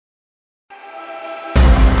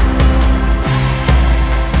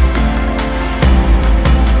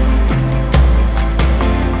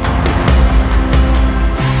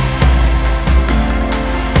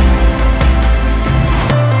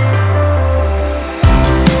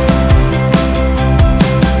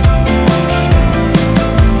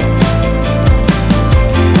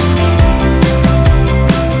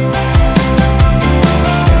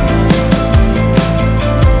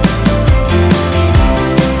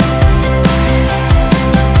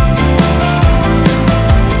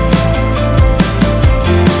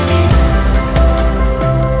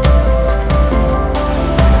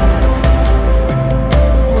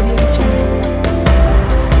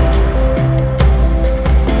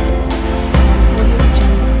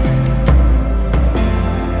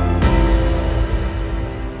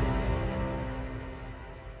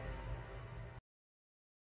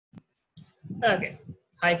Okay.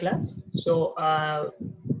 Hi class. So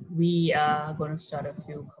we are going to start a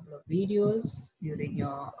couple of videos during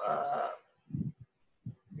your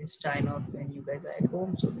this time of when you guys are at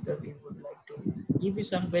home. So because we would like to give you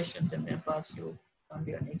some questions and then pass you on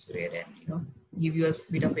to your next grade and give you a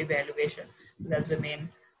bit of evaluation. That's the main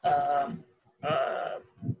uh,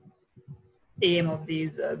 aim of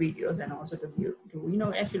these videos, and also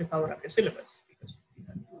to actually cover up your syllabus because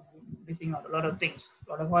you're missing out a lot of things,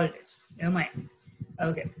 a lot of holidays. Never mind.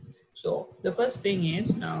 Okay, so the first thing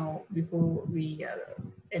is, now before we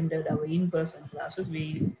ended our in-person classes,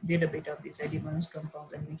 we did a bit of these elements,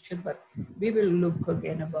 compounds, and mixture, but we will look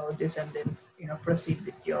again about this and then proceed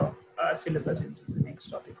with your syllabus into the next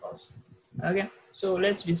topic also. Okay, so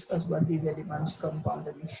let's discuss what these elements, compounds,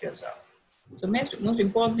 and mixtures are. So most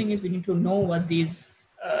important thing is we need to know what these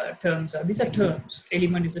terms are. These are terms.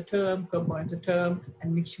 Element is a term, compound is a term,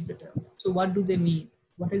 and mixture is a term. So what do they mean?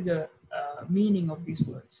 What is the meaning of these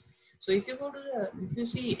words? So if you go to if you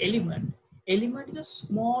see element is the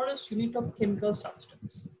smallest unit of chemical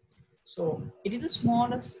substance. So it is the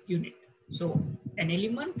smallest unit. So an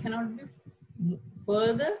element cannot be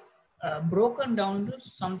further broken down to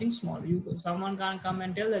something small. Someone can't come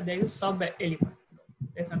and tell that there is sub element.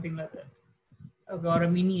 There's something like that, or a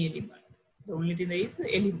mini element. The only thing that is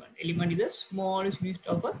the element. Element is the smallest unit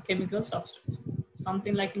of a chemical substance.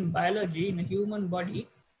 Something like in biology, in a human body,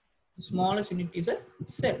 the smallest unit is a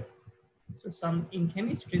cell. So some in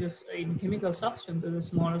chemistry, in chemical substances, the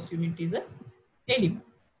smallest unit is a element.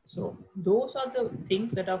 So those are the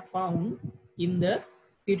things that are found in the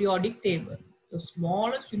periodic table. The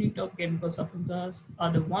smallest unit of chemical substances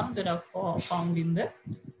are the ones that are found in the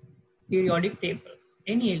periodic table.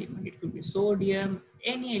 Any element, it could be sodium,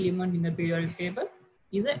 any element in the periodic table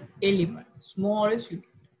is an element, smallest unit.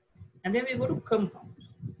 And then we go to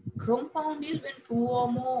compounds. Compound is when two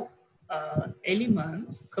or more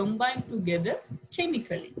elements combine together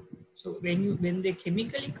chemically. So when they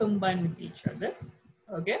chemically combine with each other,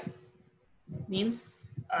 okay, means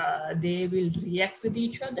they will react with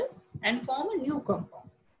each other and form a new compound.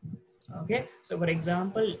 Okay, so for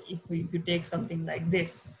example, if you take something like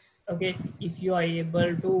this, okay, if you are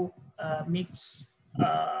able to mix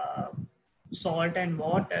salt and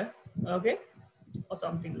water, okay, or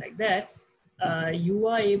something like that, you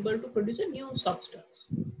are able to produce a new substance.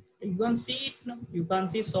 You can see it, no? You can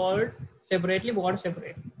see salt separately, water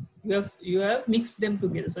separately. You have mixed them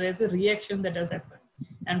together, so there's a reaction that has happened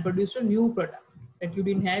and produced a new product that you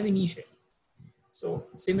didn't have initially. So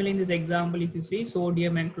similarly in this example, if you see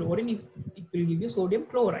sodium and chlorine, it will give you sodium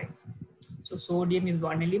chloride. So sodium is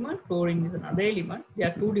one element, chlorine is another element. They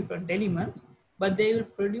are two different elements, but they will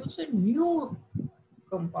produce a new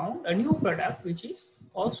compound, a new product, which is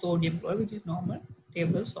called sodium chloride, which is normal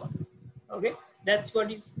table salt. Okay, that is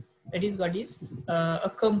what is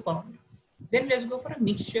a compound. Then let's go for a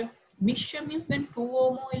mixture. Mixture means when two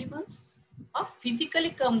or more elements are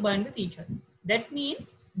physically combined with each other. That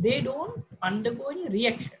means they don't undergo any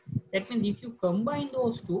reaction. That means if you combine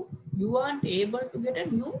those two, you aren't able to get a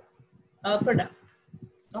new product.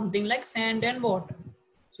 Something like sand and water.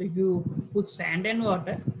 So if you put sand and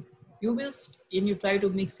water, you will, and you try to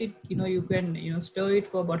mix it, you can, stir it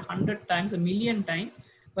for about 100 times, a million times,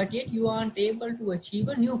 but yet you aren't able to achieve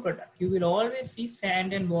a new product. You will always see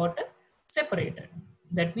sand and water separated.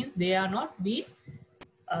 That means they are not being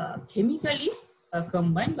chemically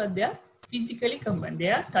combined, but they are physically combined. They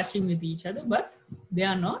are touching with each other, but they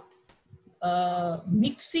are not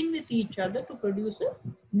mixing with each other to produce a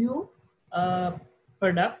new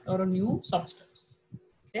product or a new substance.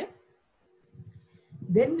 Okay.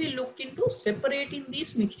 Then we look into separating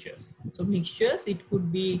these mixtures. So mixtures, it could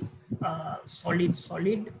be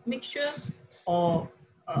solid mixtures or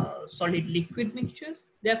solid liquid mixtures.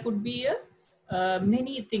 There could be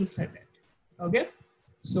many things like that. Okay.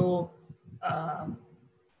 So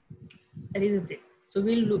that is the thing. So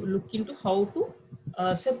we'll look into how to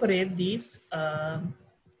separate these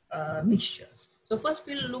mixtures. So first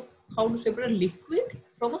we'll look how to separate liquid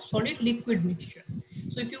from a solid liquid mixture.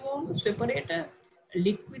 So if you want to separate a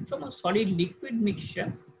liquid from a solid liquid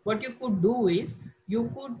mixture, what you could do is you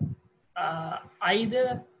could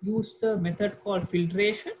either use the method called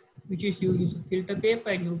filtration, which is you use a filter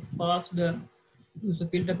paper and you use a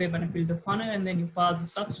filter paper and a filter funnel, and then you pass the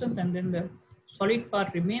substance, and then the solid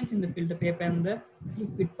part remains in the filter paper and the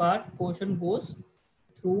liquid portion goes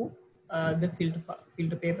through the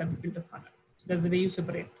filter paper and the filter funnel. So that's the way you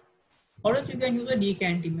separate. Or else you can use a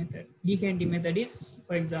decanting method. Decanting method is,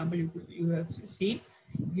 for example, you have seen,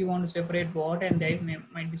 if you want to separate water and there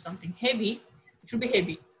might be something heavy, it should be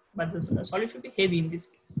heavy, but the solid should be heavy in this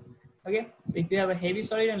case. Okay, so if you have a heavy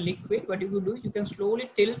solid and liquid, what you could do, you can slowly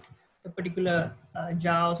tilt the particular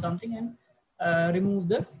jar or something and remove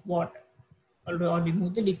the water, or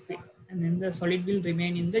remove the liquid, and then the solid will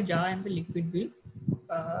remain in the jar and the liquid will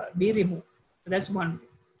be removed. So that's one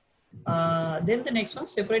way. Then the next one,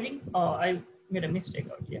 separating. I made a mistake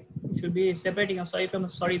out here. It should be separating a solid from a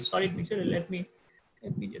solid mixture. Let me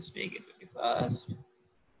just take it really fast.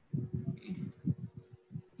 Okay.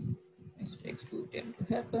 Mistakes do tend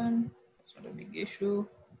to happen. That's not a big issue.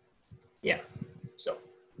 Yeah. So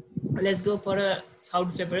let's go for a how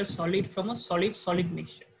to separate solid from a solid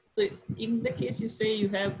mixture. So in the case you say you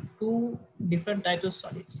have two different types of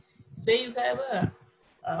solids. Say you have a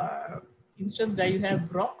instance where you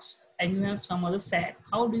have rocks and you have some other sand.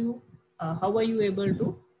 How are you able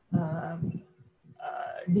to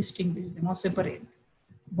distinguish them or separate?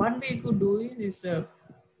 One way you could do is the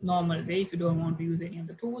normal way. If you don't want to use any of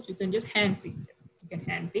the tools, you can just hand pick them. You can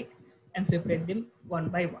hand pick and separate them one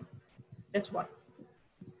by one. That's one.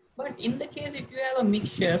 But in the case, if you have a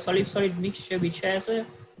mixture, solid mixture, which has a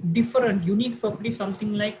different, unique property,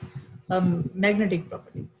 something like magnetic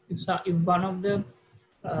property. If one of the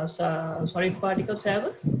solid particles have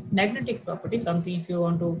a magnetic property, something if you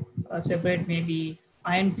want to separate maybe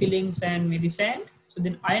iron fillings and maybe sand, so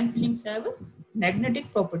then iron fillings have a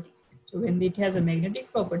magnetic property. So when it has a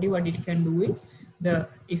magnetic property, what it can do is,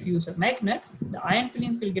 if you use a magnet, the iron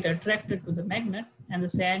fillings will get attracted to the magnet, and the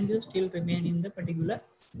sand will still remain in the particular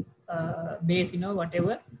base,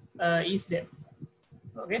 whatever is there.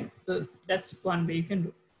 Okay, so that's one way you can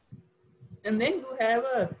do. And then you have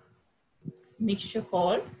a mixture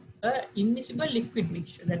called immiscible liquid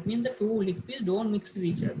mixture. That means the two liquids don't mix with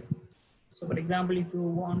each other. So for example, if you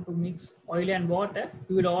want to mix oil and water,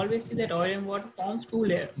 you will always see that oil and water forms two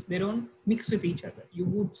layers. They don't mix with each other. You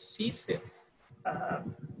would see,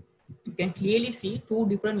 you can clearly see two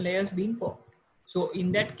different layers being formed. So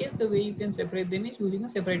in that case, the way you can separate them is using a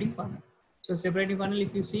separating funnel. So separating funnel,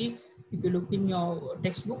 if you look in your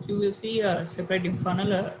textbooks, you will see a separating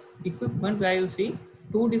funnel equipment where you see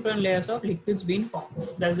two different layers of liquids being formed.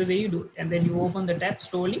 That's the way you do it. And then you open the tap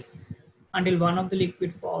slowly until one of the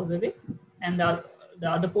liquid falls away and the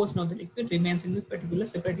other portion of the liquid remains in this particular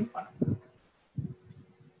separating funnel.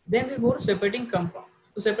 Then we go to separating compound.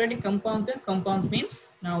 So separating compound, then compounds means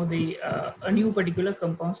now a new particular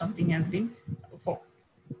compound, something has been formed.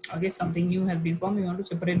 Okay, something new has been formed. We want to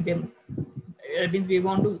separate them. It means we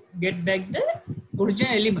want to get back the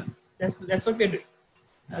original elements. That's what we're doing.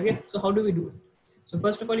 Okay, so how do we do it? So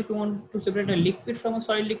first of all, if you want to separate a liquid from a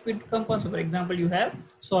solid liquid compound, so for example, you have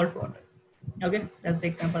salt water. Okay, that's the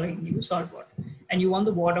example I can give you, salt water. And you want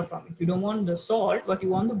the water from it. You don't want the salt, but you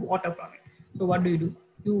want the water from it. So what do?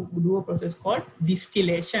 You do a process called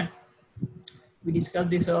distillation. We discussed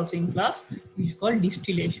this also in class, which is called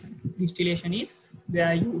distillation. Distillation is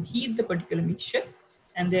where you heat the particular mixture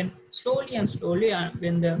and then slowly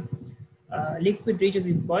when the liquid reaches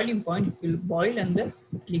its boiling point, it will boil and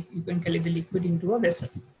you can collect the liquid into a vessel.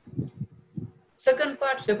 Second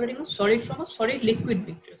part, separating a solid from a solid liquid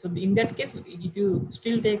mixture. So in that case, if you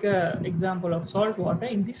still take an example of salt water,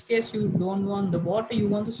 in this case, you don't want the water, you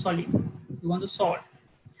want the solid, you want the salt.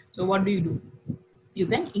 So what do? You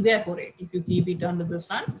can evaporate. If you keep it under the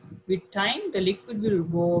sun, with time, the liquid will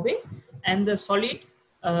go away and the solid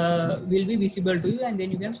will be visible to you, and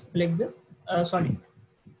then you can collect the solid.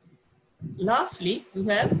 Lastly, you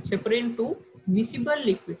have separating two miscible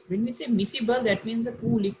liquids. When we say miscible, that means the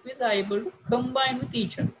two liquids are able to combine with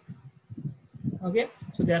each other. Okay,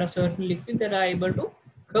 so there are certain liquids that are able to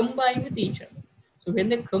combine with each other. So when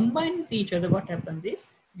they combine with each other, what happens is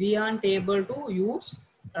we aren't able to use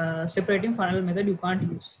separating funnel method. You can't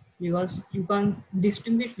use because you can't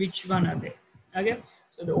distinguish which one are they. Okay,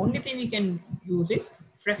 so the only thing we can use is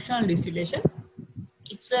fractional distillation.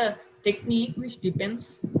 It's a technique which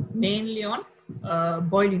depends mainly on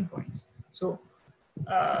boiling points. So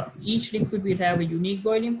each liquid will have a unique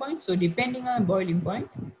boiling point. So depending on the boiling point,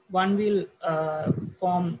 one will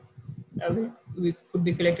form, could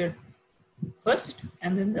be collected first,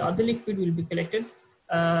 and then the other liquid will be collected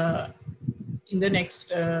in the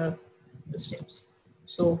next steps.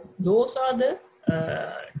 So those are the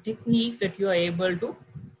techniques that you are able to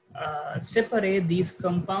separate these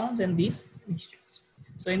compounds and these mixtures.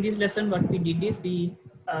 So in this lesson, what we did is we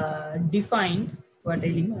defined what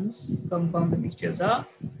elements, compound, and mixtures are.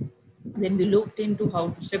 Then we looked into how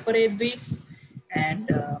to separate these,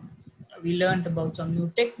 and we learned about some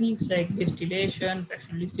new techniques like distillation,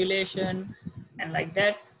 fractional distillation, and like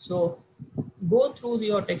that. So go through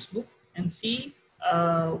your textbook and see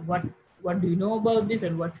what do you know about this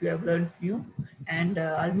and what you have learned new, and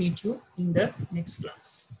I'll meet you in the next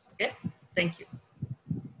class. Okay, thank you.